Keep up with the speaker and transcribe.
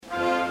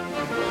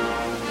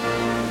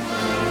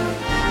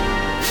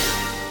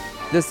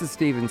This is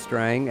Stephen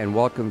Strang, and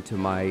welcome to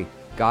my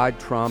God,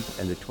 Trump,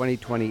 and the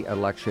 2020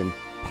 Election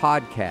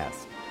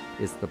podcast.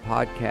 It's the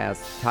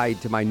podcast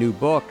tied to my new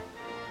book,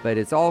 but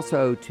it's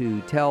also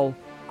to tell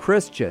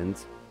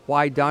Christians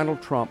why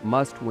Donald Trump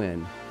must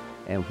win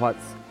and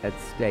what's at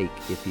stake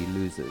if he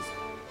loses.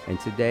 And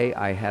today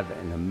I have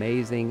an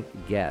amazing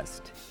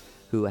guest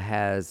who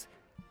has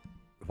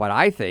what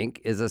I think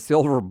is a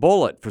silver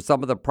bullet for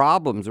some of the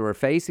problems we're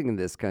facing in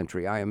this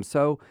country. I am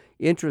so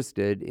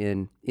interested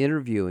in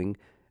interviewing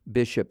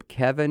Bishop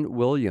Kevin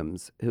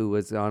Williams, who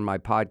was on my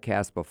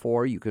podcast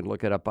before. You can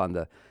look it up on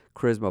the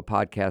Charisma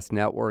Podcast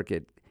Network.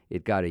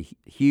 It got a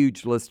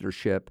huge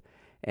listenership.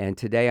 And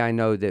today I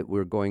know that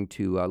we're going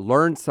to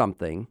learn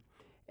something,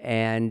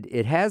 and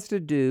it has to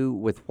do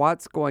with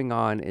what's going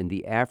on in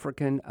the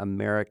African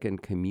American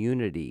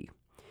community.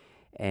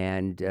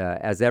 And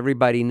as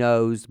everybody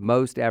knows,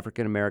 most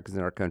African Americans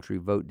in our country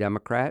vote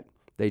Democrat.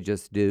 They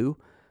just do.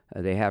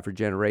 They have for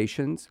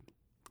generations.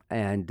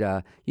 And,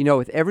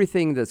 with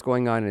everything that's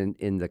going on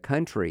in the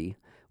country,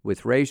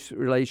 with race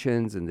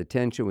relations and the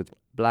tension with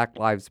Black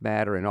Lives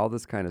Matter and all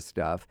this kind of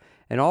stuff,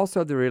 and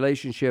also the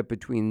relationship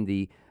between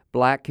the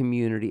black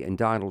community and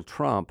Donald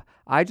Trump,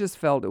 I just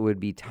felt it would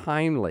be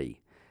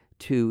timely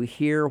to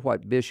hear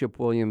what Bishop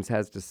Williams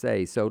has to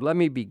say. So let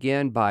me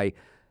begin by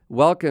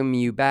welcoming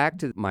you back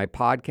to my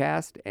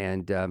podcast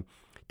and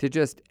to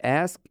just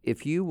ask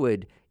if you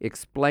would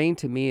explain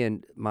to me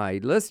and my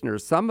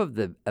listeners some of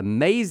the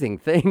amazing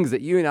things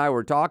that you and I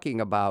were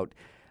talking about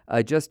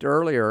just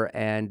earlier.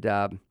 And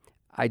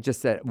I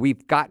just said,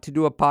 we've got to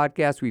do a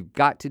podcast. We've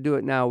got to do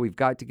it now. We've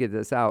got to get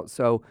this out.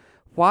 So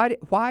why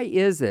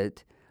is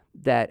it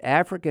that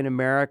African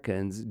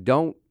Americans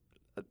don't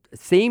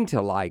seem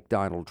to like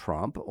Donald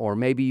Trump? Or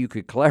maybe you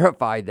could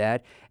clarify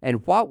that.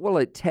 And what will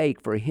it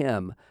take for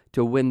him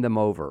to win them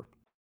over?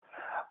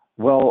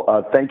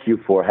 Well, thank you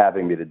for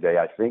having me today.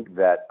 I think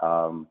that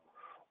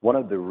one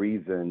of the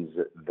reasons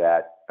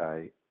that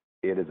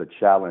it is a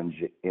challenge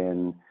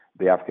in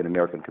the African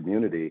American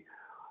community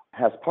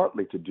has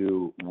partly to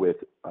do with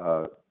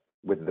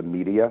the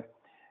media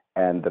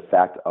and the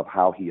fact of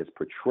how he is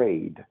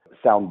portrayed,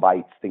 sound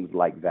bites, things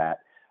like that.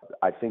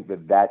 I think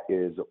that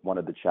is one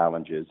of the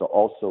challenges.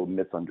 Also,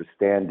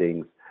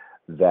 misunderstandings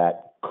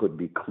that could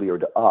be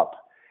cleared up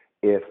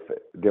if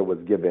there was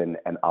given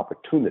an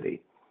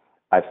opportunity.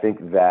 I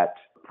think that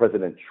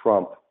President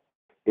Trump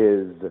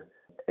is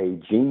a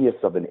genius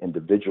of an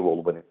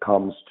individual when it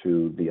comes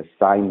to the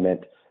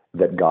assignment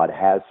that God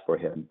has for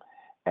him.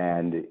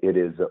 And it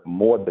is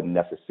more than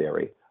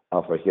necessary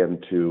for him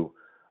to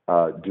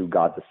do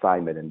God's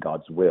assignment and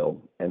God's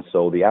will. And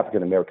so the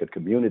African American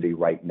community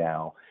right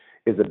now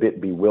is a bit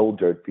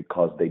bewildered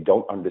because they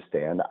don't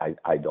understand.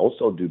 I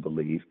also do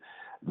believe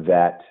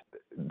that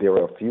there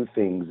are a few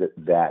things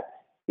that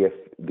if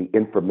the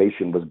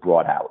information was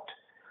brought out,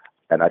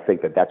 and I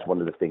think that that's one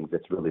of the things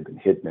that's really been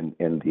hidden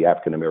in the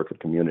African American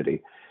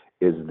community,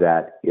 is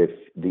that if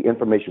the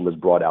information was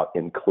brought out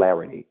in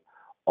clarity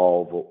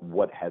of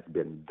what has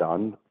been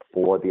done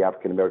for the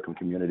African American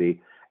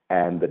community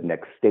and the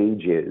next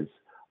stages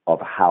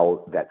of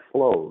how that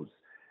flows,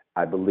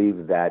 I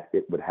believe that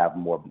it would have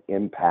more of an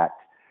impact,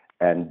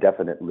 and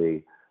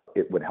definitely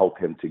it would help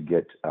him to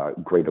get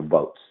greater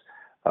votes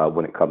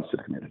when it comes to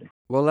the community.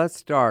 Well, let's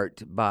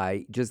start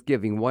by just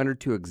giving one or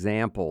two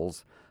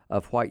examples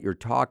of what you're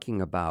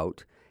talking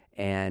about.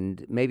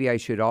 And maybe I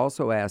should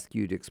also ask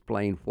you to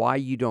explain why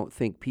you don't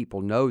think people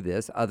know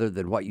this, other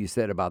than what you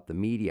said about the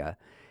media.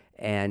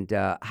 And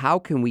how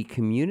can we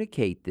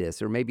communicate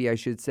this? Or maybe I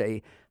should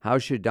say, how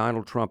should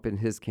Donald Trump and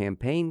his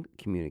campaign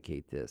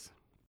communicate this?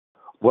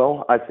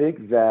 Well, I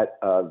think that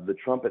the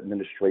Trump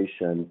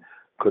administration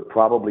could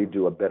probably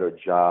do a better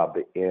job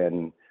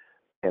in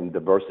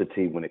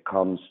diversity when it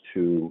comes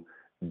to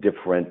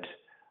different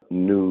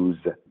news,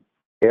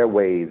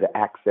 airways,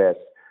 access,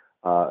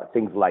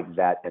 things like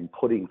that, and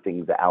putting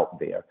things out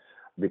there.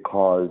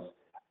 Because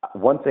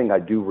one thing I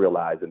do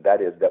realize, and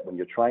that is that when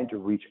you're trying to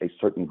reach a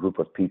certain group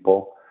of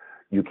people,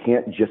 you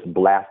can't just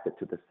blast it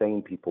to the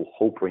same people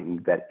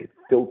hoping that it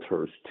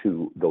filters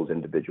to those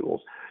individuals.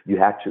 You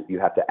have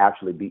to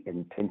actually be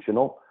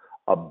intentional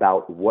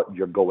about what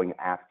you're going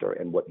after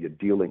and what you're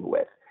dealing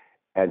with.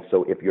 And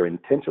so if you're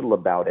intentional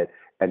about it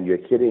and you're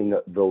hitting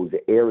those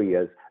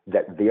areas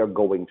that they're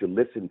going to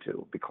listen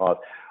to, because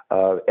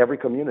every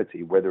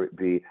community, whether it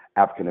be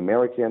African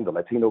American, the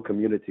Latino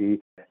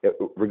community,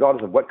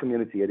 regardless of what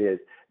community it is,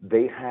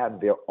 they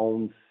have their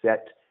own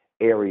set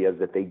areas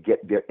that they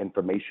get their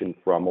information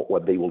from,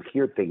 or they will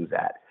hear things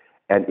at.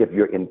 And if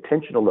you're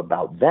intentional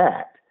about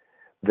that,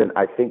 then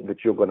I think that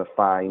you're going to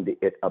find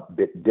it a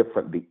bit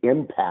different. The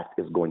impact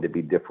is going to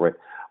be different.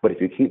 But if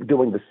you keep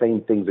doing the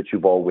same things that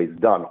you've always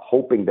done,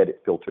 hoping that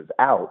it filters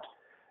out,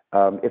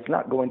 it's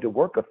not going to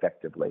work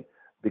effectively,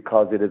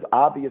 because it is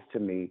obvious to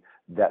me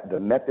that the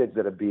methods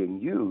that are being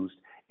used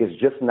is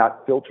just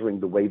not filtering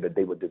the way that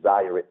they would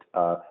desire it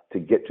to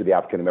get to the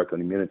African American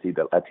community,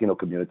 the Latino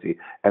community,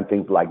 and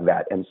things like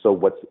that. And so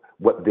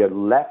what they're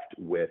left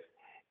with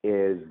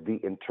is the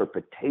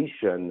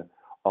interpretation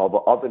all the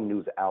other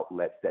news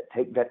outlets that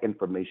take that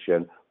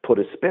information, put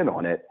a spin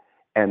on it,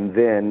 and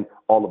then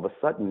all of a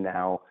sudden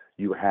now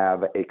you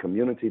have a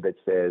community that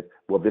says,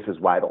 well, this is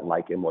why I don't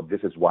like him, or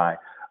this is why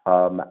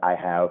I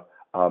have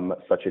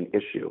such an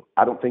issue.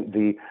 I don't think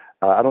the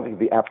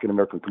African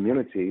American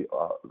community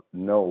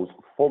knows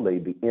fully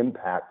the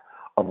impact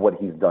of what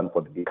he's done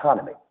for the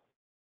economy.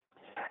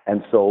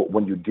 And so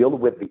when you deal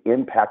with the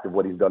impact of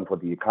what he's done for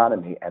the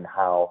economy and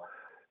how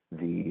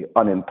the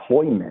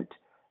unemployment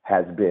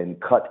has been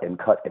cut and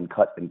cut and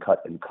cut and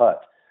cut and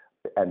cut,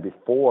 and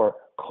before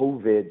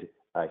COVID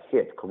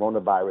hit,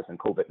 coronavirus and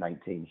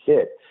COVID-19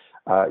 hit,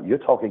 you're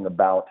talking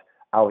about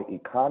our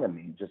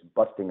economy just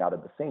busting out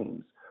of the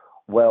seams.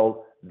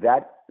 Well,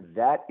 that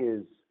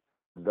is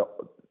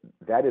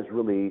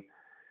really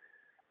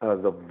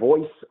the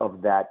voice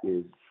of that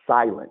is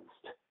silenced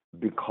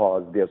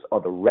because there's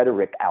other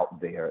rhetoric out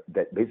there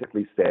that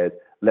basically says,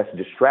 let's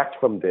distract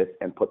from this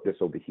and put this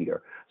over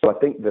here. So I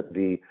think that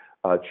the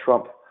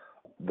Trump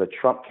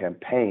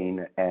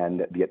campaign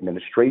and the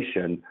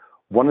administration,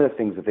 one of the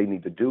things that they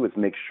need to do is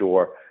make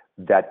sure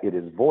that it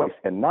is voiced,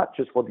 and not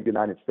just for the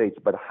United States,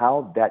 but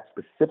how that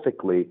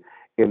specifically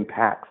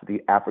impacts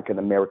the African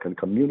American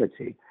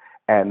community,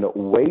 and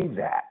weigh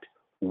that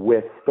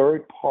with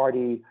third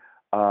party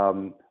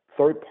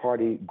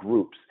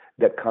groups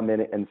that come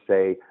in and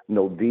say,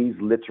 no, these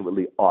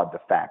literally are the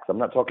facts. I'm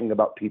not talking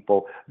about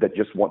people that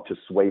just want to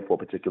sway for a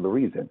particular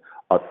reason.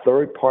 A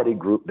third party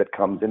group that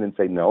comes in and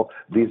say, no,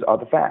 these are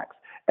the facts.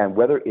 And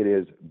whether it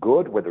is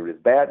good, whether it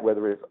is bad,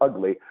 whether it is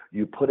ugly,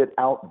 you put it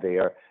out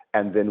there,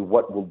 and then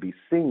what will be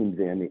seen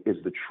then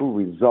is the true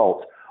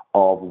result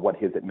of what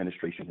his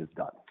administration has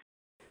done.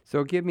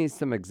 So give me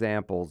some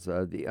examples.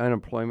 The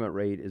unemployment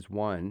rate is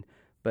one,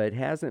 but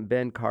hasn't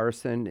Ben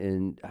Carson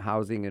in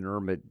housing and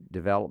urban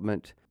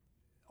development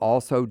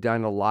also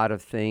done a lot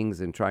of things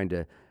in trying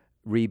to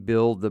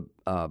rebuild the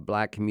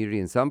black community?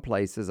 In some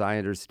places, I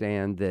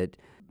understand that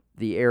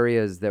the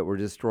areas that were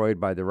destroyed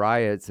by the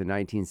riots in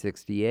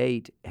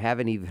 1968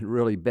 haven't even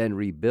really been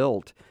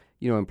rebuilt,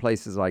 in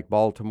places like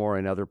Baltimore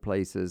and other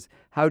places.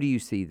 How do you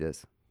see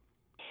this?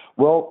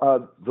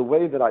 Well, the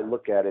way that I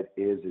look at it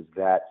is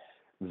that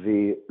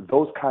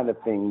those kind of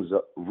things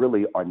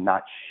really are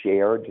not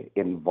shared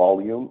in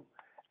volume,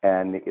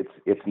 and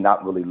it's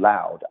not really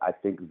loud. I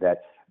think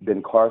that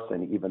Ben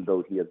Carson, even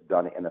though he has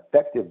done an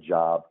effective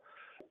job,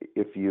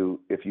 if you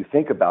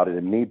think about it,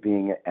 and me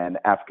being an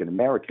African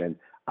American,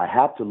 I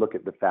have to look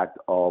at the fact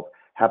of,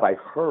 have I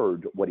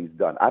heard what he's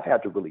done? I've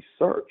had to really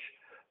search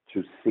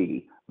to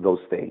see those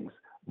things.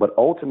 But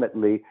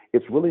ultimately,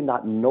 it's really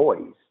not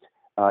noised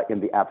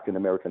in the African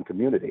American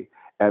community.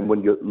 And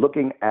when you're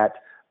looking at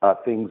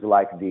things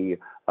like the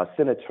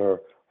senator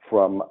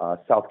from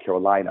South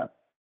Carolina,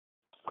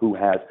 who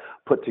has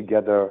put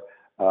together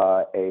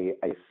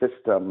a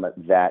system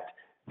that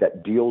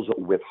deals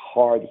with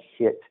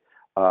hard-hit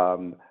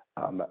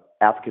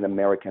African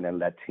American and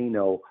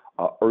Latino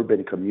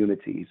urban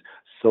communities,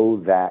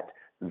 so that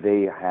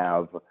they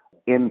have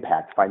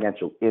impact,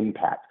 financial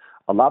impact.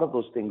 A lot of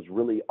those things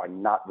really are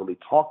not really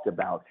talked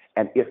about,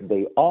 and if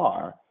they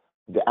are,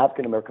 the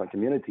African American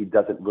community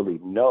doesn't really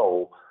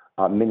know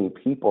many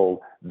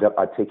people that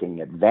are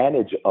taking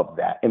advantage of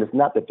that. And it's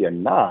not that they're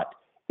not,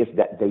 it's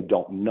that they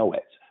don't know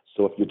it.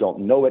 So if you don't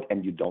know it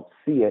and you don't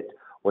see it,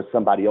 or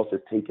somebody else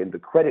has taken the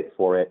credit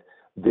for it,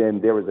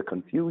 then there is a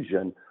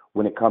confusion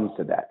when it comes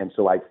to that. And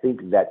so I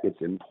think that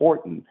it's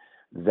important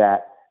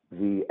that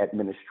the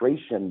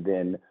administration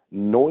then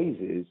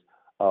noises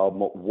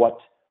what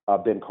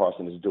Ben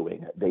Carson is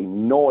doing. They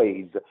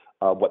noise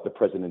what the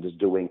president is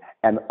doing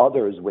and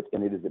others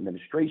within his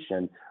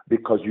administration,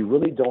 because you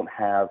really don't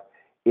have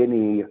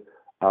any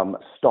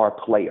star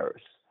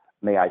players,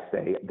 may I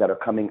say, that are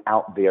coming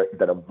out there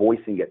that are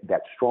voicing it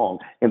that strong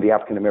in the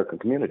African American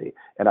community.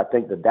 And I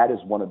think that is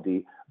one of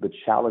the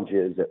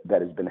challenges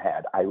that has been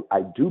had.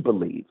 I do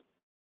believe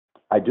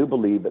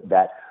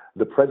that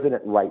the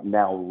president right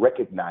now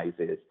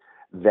recognizes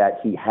that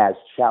he has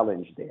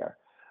challenge there.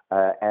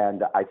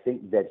 And I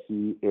think that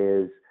he's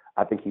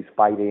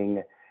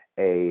fighting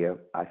a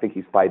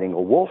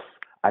wolf.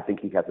 I think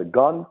he has a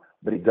gun,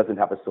 but he doesn't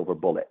have a silver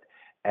bullet.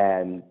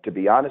 And to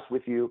be honest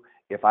with you,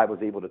 if I was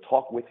able to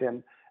talk with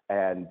him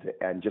and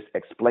just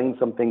explain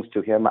some things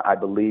to him, I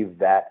believe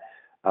that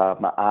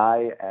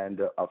I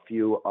and a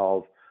few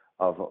of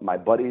my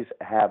buddies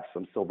have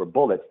some silver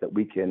bullets that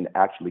we can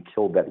actually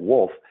kill that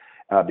wolf,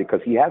 because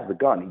he has the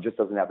gun. He just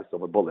doesn't have a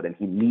silver bullet, and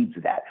he needs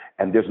that.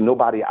 And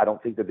I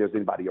don't think that there's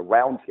anybody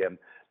around him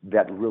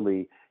that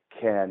really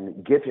can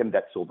give him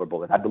that silver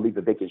bullet. I believe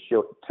that they can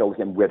tell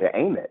him where to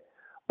aim it,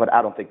 but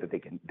I don't think that they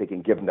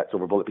can give him that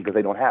silver bullet, because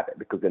they don't have it,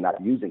 because they're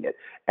not using it.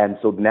 And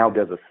so now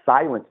there's a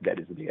silence that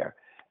is there.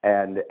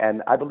 And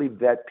I believe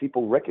that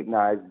people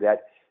recognize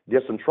that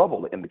there's some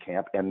trouble in the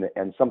camp, and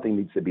something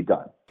needs to be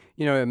done.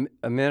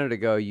 A minute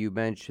ago, you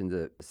mentioned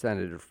the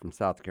senator from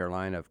South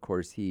Carolina. Of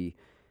course, he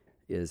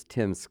is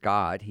Tim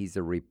Scott. He's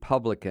a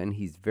Republican.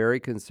 He's very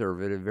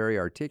conservative, very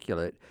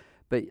articulate,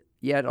 but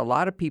yet a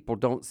lot of people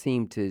don't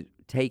seem to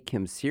take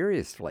him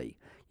seriously.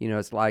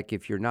 It's like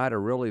if you're not a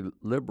really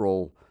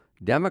liberal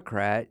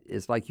Democrat,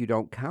 it's like you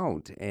don't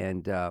count.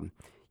 And,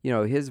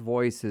 his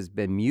voice has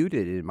been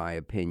muted, in my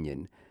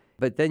opinion.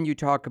 But then you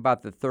talk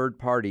about the third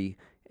party,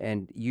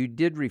 and you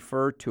did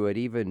refer to it,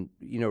 even,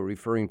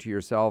 referring to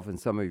yourself and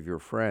some of your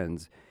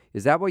friends.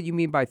 Is that what you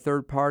mean by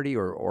third party,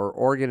 or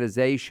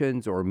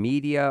organizations or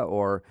media?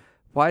 Or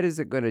what is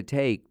it going to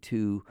take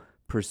to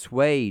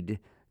persuade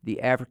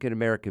the African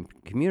American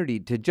community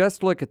to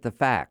just look at the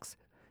facts?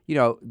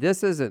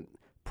 This isn't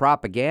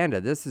propaganda.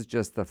 This is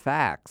just the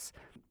facts.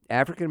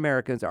 African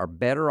Americans are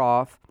better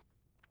off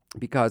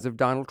because of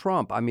Donald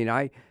Trump. I mean,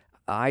 I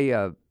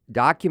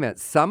document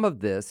some of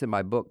this in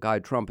my book,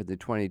 Guide Trump in the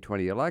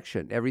 2020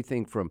 election.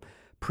 Everything from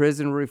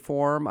prison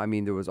reform. I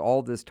mean, there was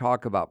all this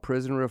talk about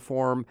prison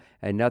reform,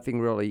 and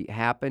nothing really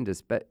happened,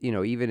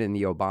 even in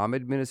the Obama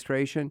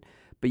administration.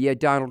 But yet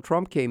Donald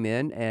Trump came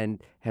in and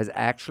has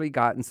actually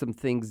gotten some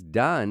things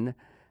done.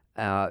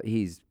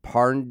 He's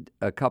pardoned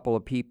a couple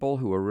of people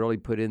who were really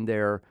put in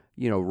there,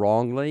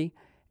 wrongly.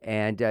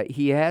 And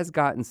he has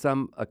gotten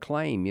some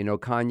acclaim.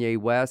 Kanye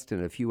West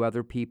and a few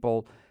other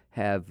people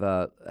have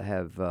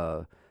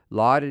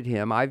lauded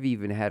him. I've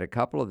even had a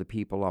couple of the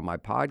people on my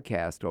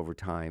podcast over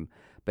time.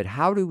 But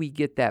how do we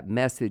get that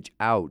message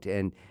out?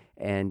 And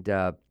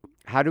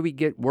how do we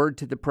get word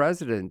to the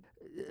president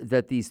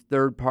that these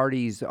third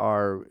parties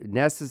are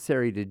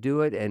necessary to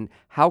do it? And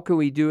how can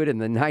we do it in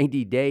the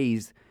 90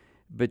 days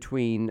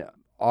between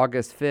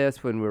August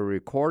 5th, when we're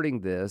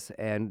recording this,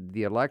 and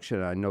the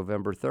election on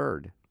November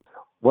 3rd?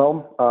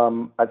 Well,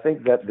 I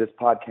think that this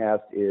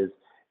podcast is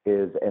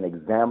an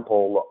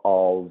example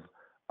of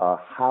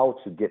how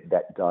to get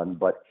that done.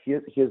 But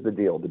here's the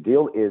deal. The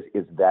deal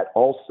is that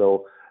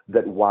also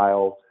that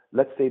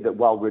let's say that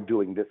while we're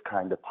doing this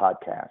kind of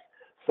podcast,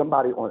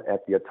 somebody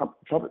at the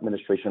Trump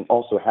administration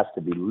also has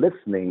to be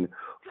listening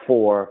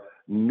for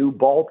new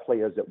ball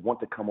players that want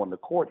to come on the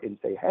court and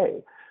say,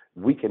 hey,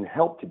 we can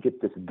help to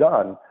get this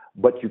done,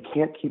 but you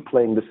can't keep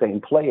playing the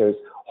same players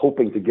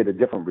hoping to get a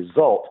different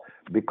result,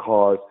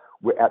 because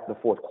we're at the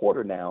fourth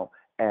quarter now,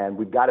 and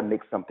we've got to make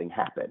something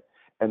happen.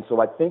 And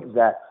so I think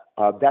that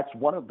that's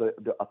one of the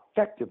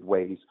effective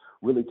ways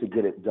really to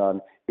get it done,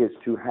 is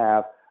to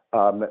have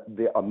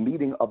a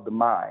meeting of the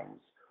minds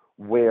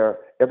where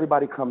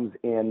everybody comes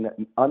in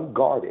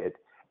unguarded,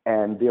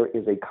 and there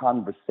is a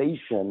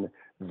conversation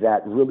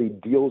that really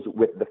deals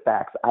with the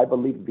facts. I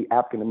believe the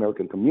African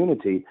American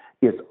community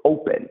is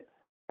open,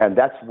 and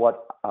that's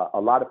what a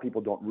lot of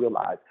people don't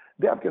realize.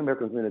 The African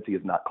American community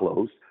is not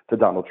closed to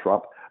Donald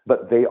Trump,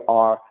 but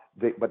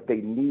they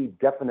need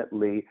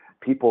definitely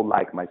people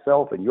like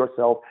myself and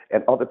yourself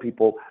and other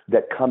people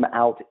that come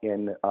out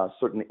in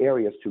certain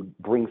areas to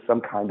bring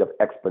some kind of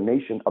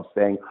explanation of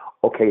saying,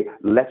 okay,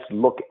 let's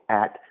look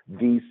at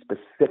these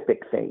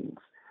specific things.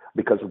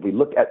 Because if we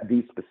look at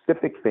these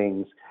specific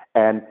things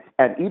and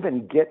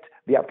even get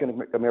the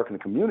African American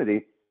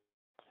community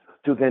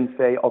to then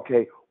say,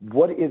 okay,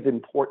 what is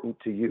important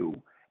to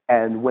you?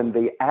 And when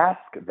they ask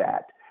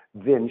that,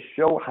 then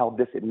show how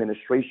this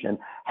administration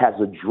has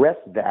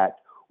addressed that,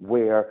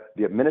 where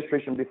the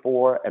administration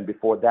before and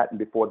before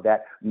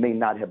that may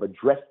not have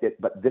addressed it,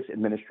 but this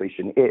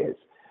administration is.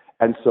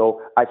 And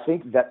so I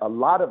think that a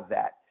lot of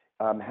that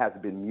has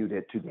been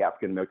muted to the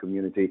African American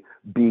community,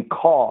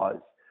 because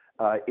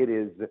it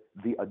is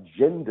the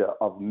agenda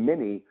of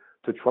many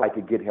to try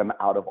to get him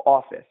out of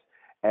office.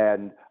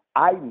 And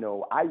I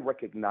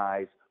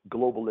recognize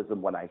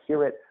globalism when I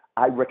hear it.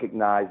 I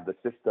recognize the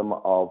system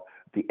of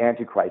the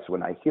Antichrist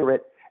when I hear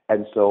it.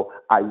 And so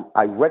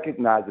I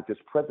recognize that this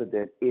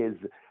president is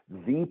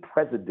the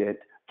president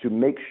to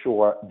make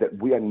sure that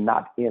we are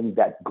not in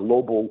that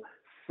global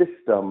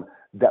system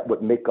that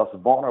would make us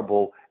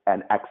vulnerable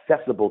and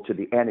accessible to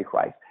the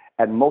Antichrist.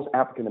 And most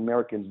African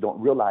Americans don't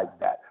realize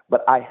that.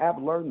 But I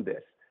have learned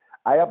this.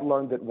 I have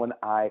learned that when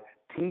I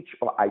teach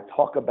or I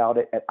talk about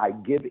it and I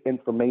give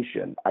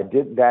information, I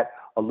did that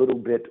a little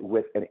bit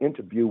with an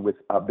interview with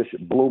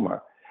Bishop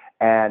Bloomer.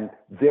 And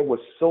there were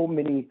so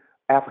many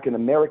African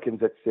Americans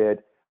that said,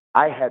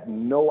 I had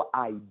no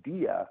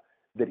idea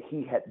that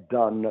he had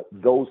done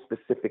those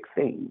specific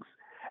things.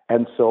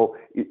 And so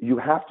you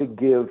have to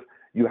give,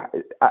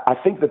 I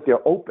think that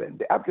they're open.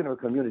 The African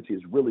American community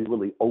is really,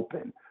 really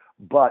open,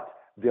 but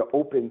they're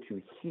open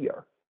to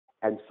hear.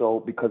 And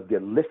so because they're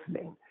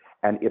listening.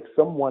 And if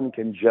someone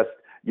can just,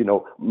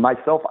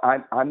 myself,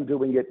 I'm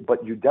doing it,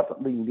 but you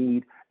definitely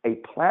need a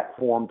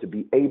platform to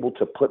be able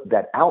to put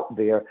that out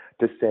there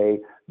to say,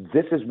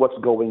 this is what's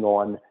going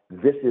on,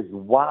 this is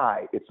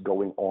why it's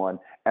going on,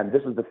 and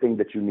this is the thing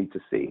that you need to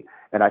see.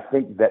 And I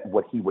think that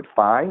what he would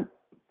find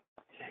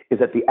is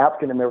that the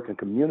African American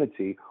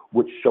community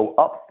would show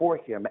up for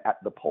him at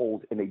the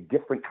polls in a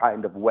different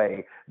kind of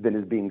way than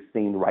is being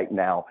seen right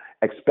now,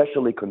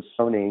 especially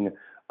concerning,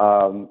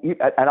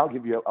 and I'll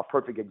give you a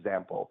perfect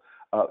example,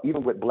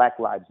 even with Black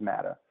Lives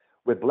Matter.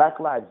 With Black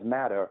Lives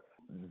Matter,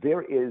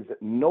 there is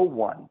no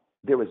one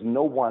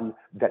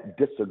that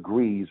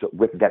disagrees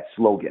with that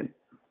slogan.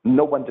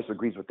 No one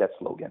disagrees with that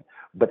slogan.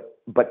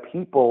 But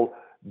people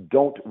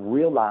don't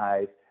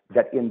realize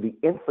that in the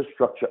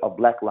infrastructure of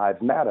Black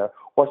Lives Matter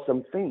are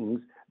some things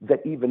that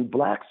even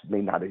blacks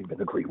may not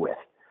even agree with.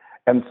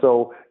 And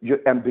so,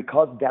 and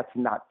because that's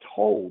not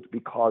told,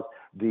 because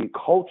the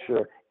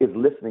culture is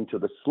listening to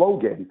the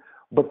slogan,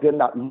 but they're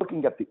not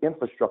looking at the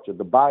infrastructure,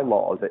 the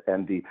bylaws,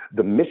 and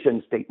the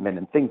mission statement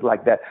and things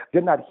like that.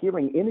 They're not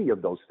hearing any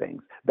of those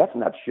things. That's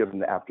not shared in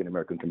the African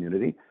American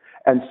community.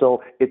 And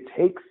so it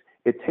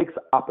takes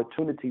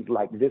opportunities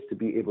like this to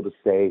be able to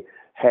say,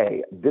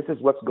 hey, this is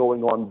what's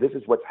going on, this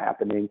is what's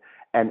happening,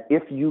 and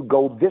if you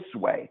go this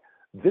way,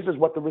 this is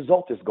what the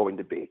result is going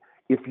to be.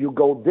 If you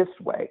go this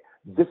way,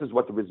 this is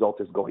what the result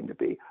is going to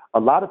be. A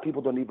lot of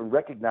people don't even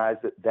recognize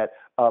that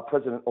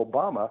President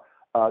Obama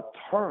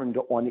turned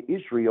on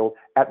Israel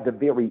at the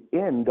very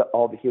end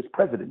of his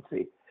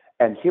presidency.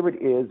 And here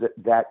it is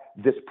that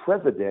this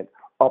president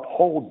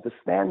upholds the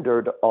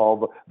standard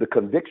of the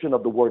conviction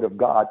of the word of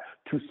God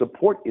to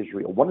support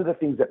Israel. One of the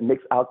things that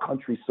makes our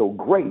country so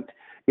great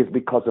is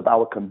because of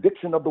our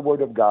conviction of the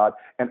word of God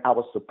and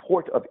our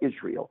support of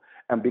Israel.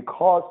 And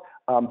because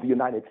the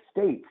United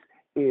States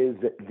is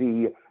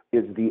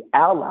the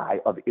ally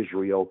of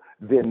Israel,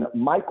 then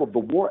Michael, the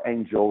war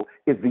angel,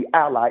 is the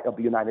ally of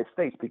the United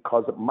States,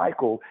 because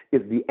Michael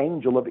is the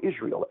angel of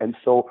Israel. And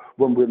so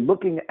when we're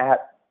looking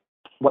at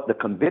what the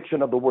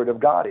conviction of the word of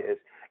God is,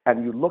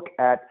 and you look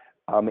at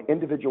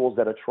individuals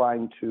that are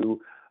trying to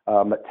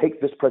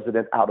take this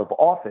president out of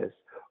office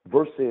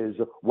versus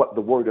what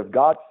the word of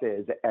God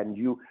says, and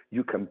you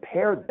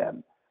compare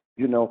them,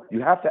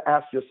 you have to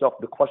ask yourself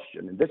the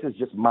question, and this is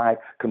just my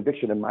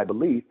conviction and my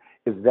belief,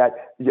 is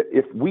that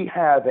if we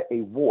have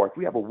a war, if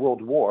we have a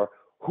world war,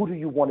 who do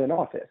you want in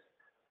office?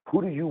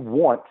 Who do you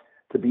want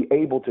to be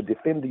able to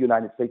defend the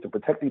United States and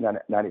protect the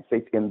United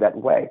States in that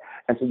way?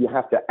 And so you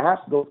have to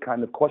ask those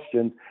kind of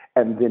questions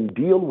and then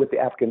deal with the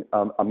African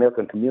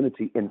American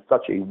community in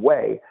such a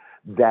way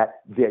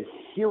that they're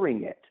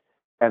hearing it.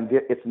 And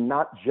it's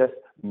not just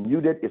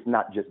muted, it's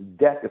not just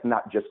deaf, it's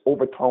not just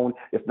overtone,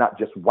 it's not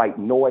just white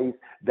noise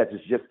that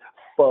is just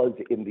fuzz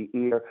in the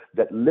ear,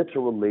 that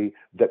literally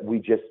that we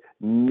just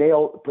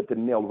put the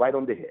nail right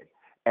on the head.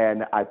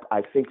 And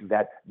I think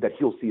that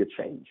he'll see a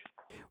change.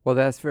 Well,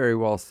 that's very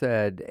well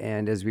said.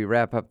 And as we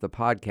wrap up the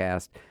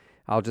podcast,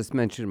 I'll just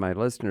mention to my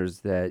listeners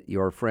that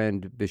your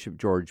friend Bishop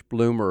George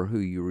Bloomer, who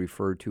you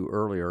referred to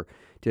earlier,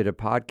 did a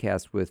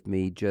podcast with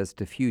me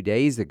just a few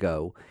days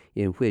ago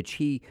in which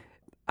he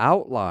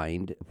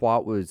outlined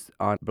what was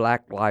on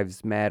Black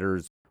Lives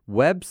Matter's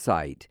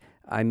website.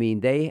 I mean,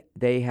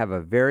 they have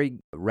a very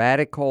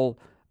radical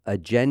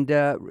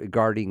agenda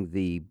regarding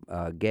the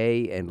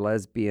gay and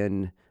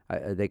lesbian,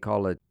 they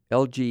call it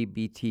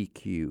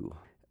LGBTQ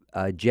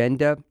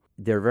agenda.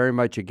 They're very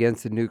much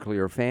against the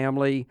nuclear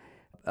family.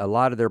 A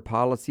lot of their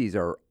policies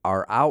are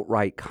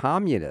outright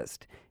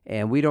communist.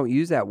 And we don't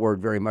use that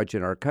word very much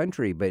in our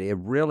country, but it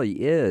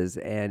really is.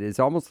 And it's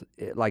almost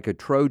like a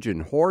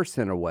Trojan horse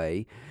in a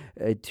way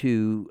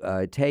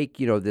to take,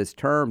 this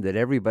term that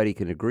everybody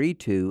can agree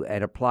to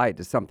and apply it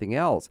to something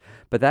else.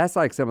 But that's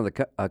like some of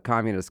the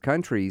communist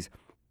countries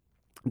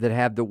that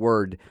have the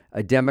word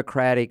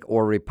Democratic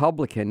or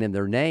Republican in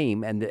their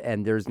name,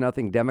 and there's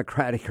nothing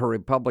Democratic or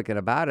Republican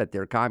about it.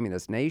 They're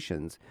communist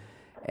nations.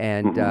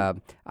 And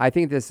I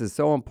think this is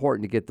so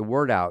important to get the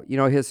word out.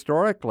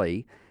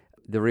 Historically,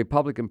 the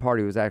Republican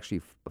Party was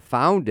actually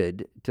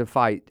founded to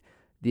fight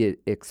the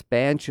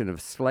expansion of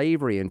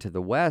slavery into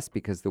the West,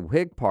 because the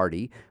Whig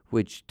Party,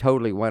 which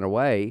totally went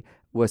away,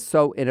 was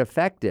so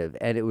ineffective.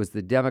 And it was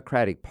the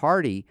Democratic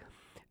Party,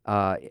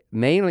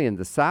 mainly in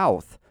the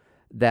South,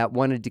 that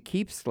wanted to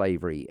keep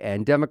slavery.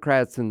 And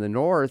Democrats in the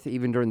North,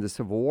 even during the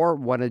Civil War,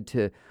 wanted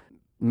to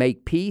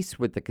make peace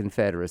with the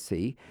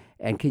Confederacy.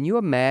 And can you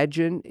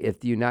imagine if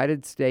the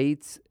United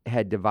States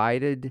had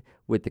divided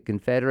with the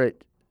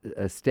Confederate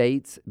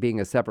states being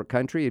a separate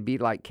country? It'd be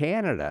like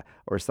Canada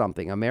or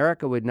something.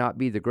 America would not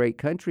be the great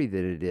country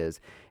that it is.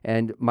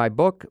 And my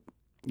book,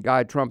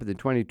 God, Trump, and the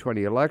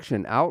 2020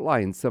 Election,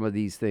 outlines some of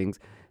these things,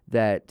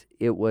 that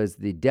it was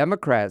the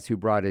Democrats who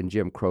brought in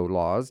Jim Crow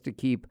laws to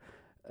keep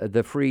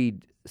the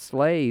freed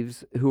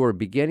slaves who were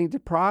beginning to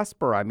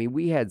prosper. I mean,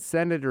 we had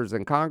senators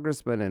and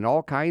congressmen and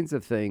all kinds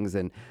of things,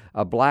 and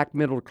a black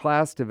middle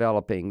class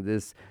developing.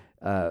 This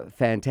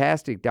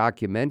fantastic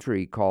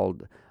documentary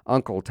called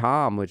Uncle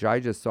Tom, which I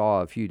just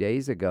saw a few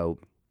days ago,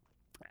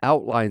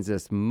 outlines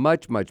this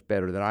much, much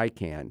better than I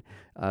can.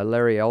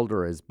 Larry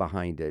Elder is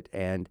behind it.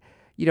 And,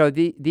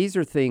 these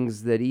are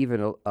things that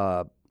even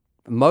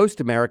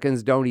most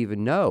Americans don't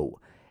even know.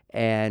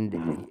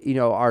 And,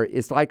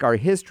 it's like our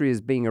history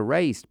is being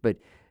erased.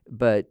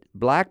 But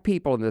black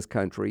people in this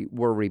country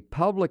were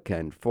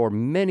Republican for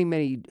many,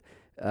 many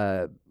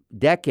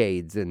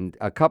decades and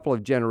a couple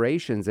of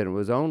generations. And it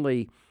was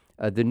only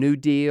the New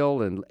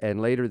Deal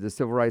and later the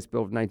Civil Rights Bill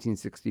of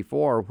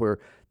 1964 where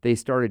they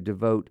started to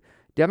vote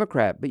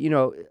Democrat. But,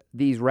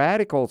 these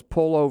radicals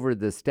pull over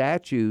the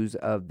statues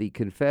of the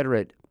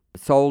Confederate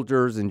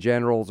soldiers and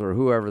generals or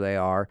whoever they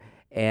are,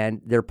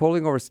 and they're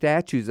pulling over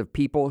statues of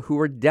people who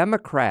are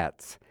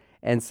Democrats.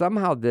 And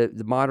somehow the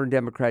modern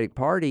Democratic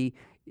Party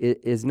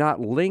is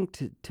not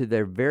linked to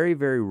their very,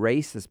 very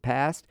racist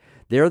past.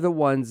 They're the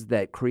ones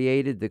that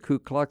created the Ku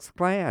Klux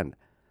Klan.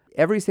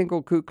 Every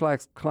single Ku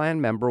Klux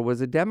Klan member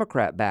was a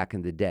Democrat back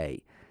in the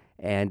day.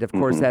 And of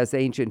course, that's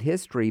ancient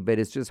history, but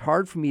it's just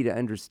hard for me to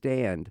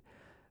understand,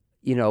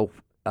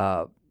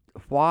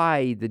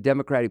 why the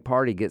Democratic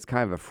Party gets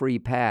kind of a free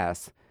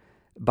pass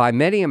by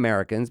many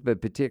Americans,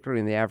 but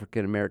particularly in the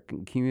African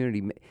American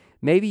community.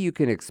 Maybe you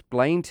can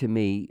explain to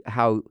me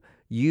how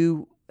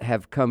you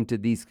have come to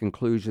these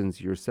conclusions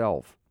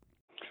yourself.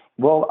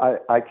 Well,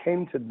 I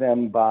came to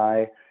them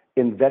by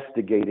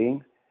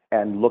investigating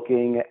and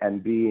looking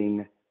and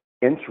being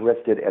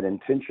interested and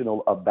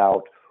intentional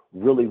about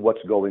really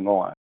what's going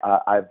on.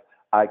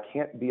 I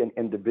can't be an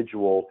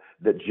individual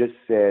that just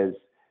says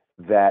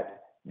that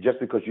just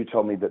because you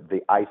told me that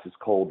the ice is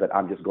cold, that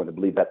I'm just going to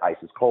believe that ice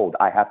is cold.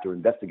 I have to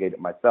investigate it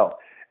myself.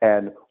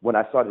 And when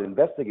I started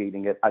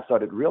investigating it, I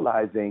started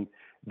realizing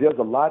there's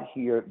a lot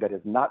here that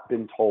has not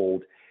been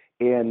told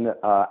in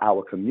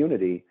our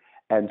community.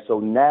 And so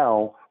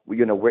now,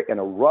 we're in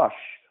a rush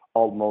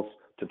almost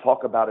to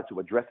talk about it, to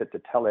address it,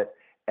 to tell it,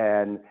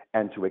 and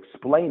to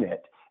explain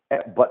it.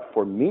 But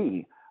for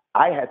me,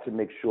 I had to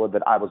make sure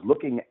that I was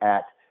looking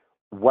at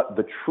what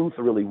the truth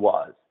really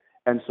was.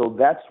 And so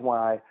that's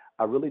why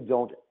I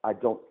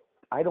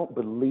don't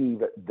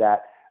believe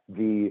that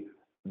the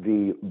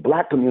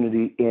Black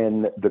community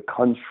in the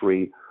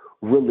country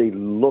really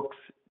looks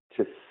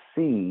to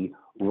see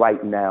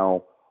right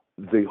now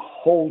the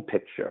whole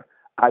picture.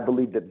 I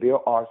believe that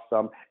there are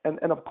some,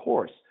 and of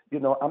course,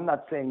 I'm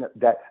not saying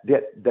that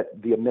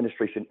the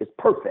administration is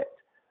perfect.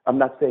 I'm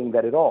not saying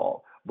that at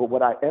all. But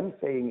what I am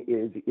saying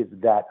is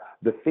that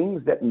the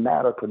things that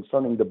matter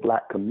concerning the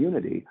Black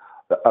community,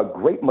 a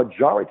great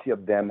majority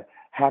of them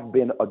have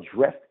been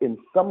addressed in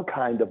some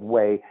kind of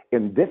way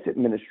in this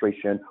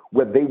administration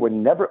where they were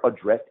never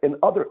addressed in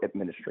other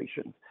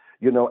administrations.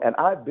 And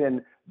I've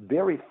been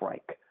very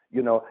frank.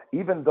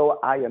 Even though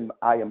I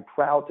am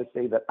proud to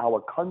say that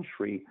our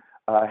country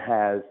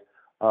has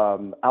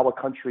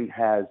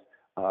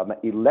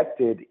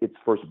elected its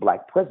first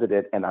Black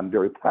president, and I'm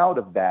very proud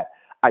of that.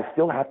 I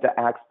still have to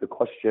ask the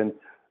question,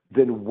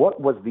 then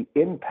what was the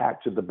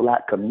impact to the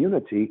Black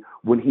community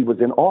when he was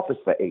in office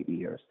for 8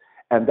 years?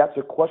 And that's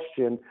a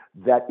question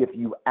that if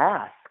you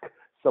ask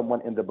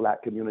someone in the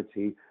Black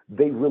community,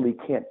 they really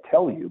can't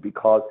tell you,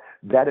 because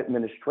that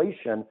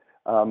administration,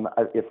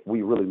 if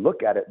we really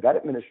look at it, that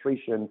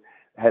administration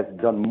has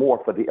done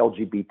more for the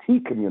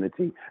LGBT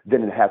community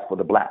than it has for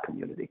the Black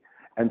community.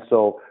 And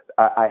so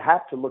I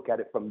have to look at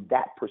it from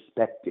that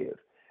perspective.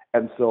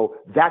 And so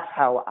that's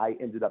how I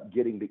ended up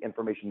getting the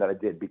information that I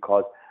did,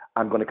 because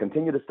I'm going to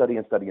continue to study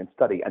and study and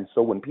study. And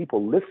so when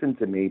people listen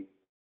to me,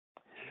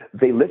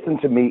 they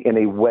listen to me in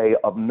a way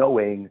of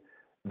knowing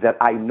that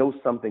I know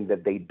something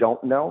that they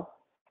don't know.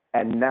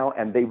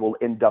 And they will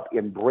end up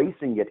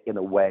embracing it in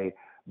a way,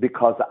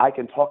 because I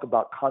can talk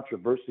about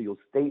controversial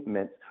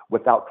statements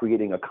without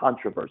creating a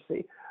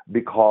controversy,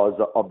 because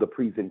of the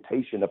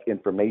presentation of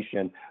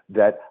information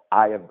that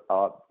I have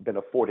been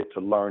afforded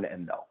to learn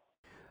and know.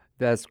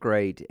 That's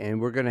great. And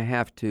we're going to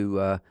have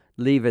to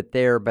leave it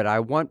there, but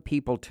I want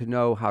people to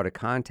know how to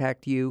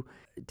contact you.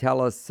 Tell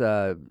us,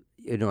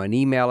 an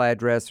email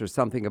address or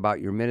something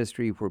about your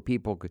ministry where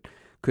people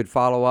could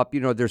follow up.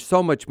 There's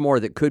so much more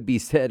that could be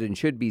said and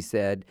should be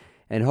said,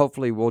 and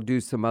hopefully we'll do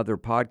some other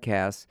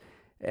podcasts.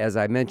 As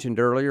I mentioned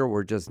earlier,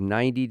 we're just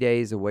 90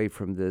 days away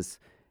from this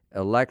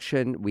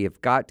election. We have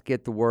got to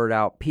get the word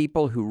out.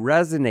 People who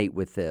resonate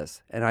with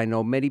this, and I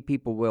know many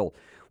people will,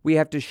 we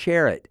have to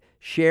share it.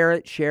 Share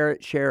it, share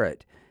it, share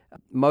it.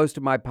 Most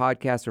of my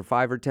podcasts are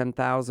 5,000 or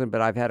 10,000, but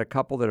I've had a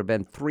couple that have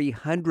been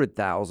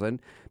 300,000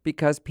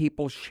 because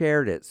people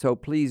shared it. So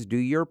please do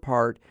your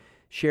part.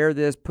 Share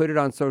this, put it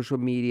on social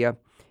media,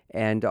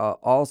 and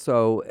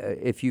also,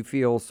 if you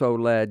feel so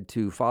led,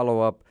 to follow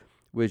up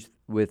with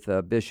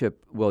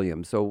Bishop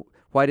Williams. So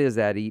what is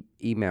that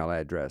email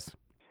address?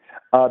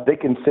 They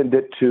can send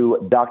it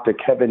to Dr.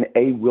 Kevin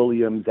A.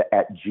 Williams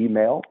at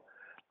Gmail.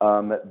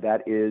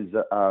 That is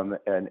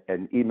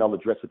an email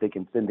address that they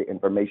can send the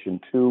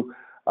information to.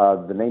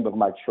 The name of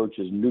my church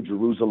is New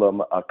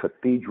Jerusalem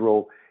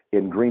Cathedral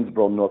in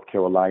Greensboro, North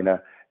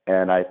Carolina,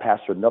 and I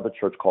pastor another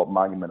church called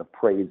Monument of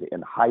Praise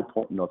in High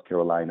Point, North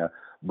Carolina.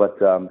 But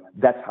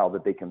that's how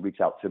that they can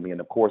reach out to me.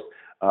 And of course,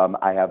 I'm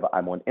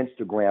on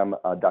Instagram,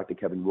 Dr.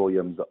 Kevin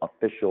Williams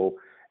Official,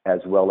 as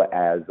well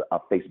as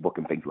Facebook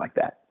and things like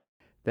that.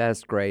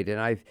 That's great.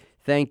 And I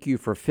thank you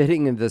for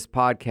fitting in this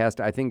podcast.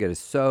 I think it is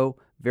so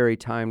very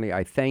timely.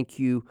 I thank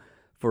you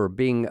for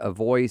being a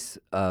voice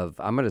of,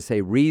 I'm going to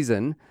say,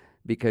 reason,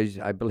 because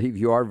I believe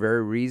you are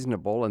very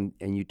reasonable, and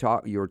you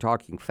were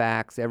talking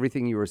facts.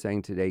 Everything you were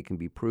saying today can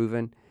be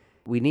proven.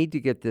 We need to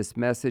get this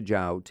message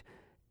out,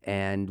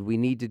 and we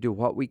need to do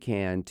what we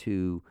can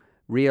to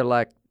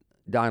reelect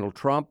Donald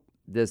Trump.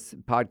 This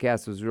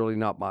podcast was really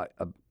not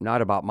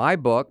about my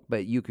book,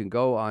 but you can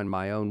go on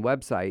my own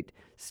website,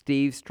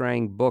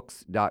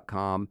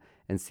 stevestrangbooks.com,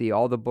 and see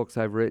all the books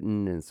I've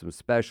written and some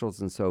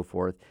specials and so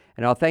forth.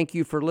 And I'll thank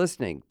you for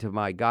listening to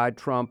my God,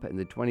 Trump, and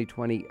the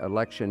 2020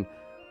 election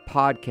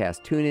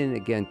podcast. Tune in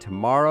again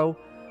tomorrow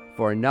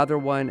for another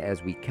one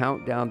as we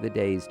count down the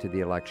days to the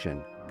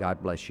election.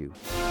 God bless you.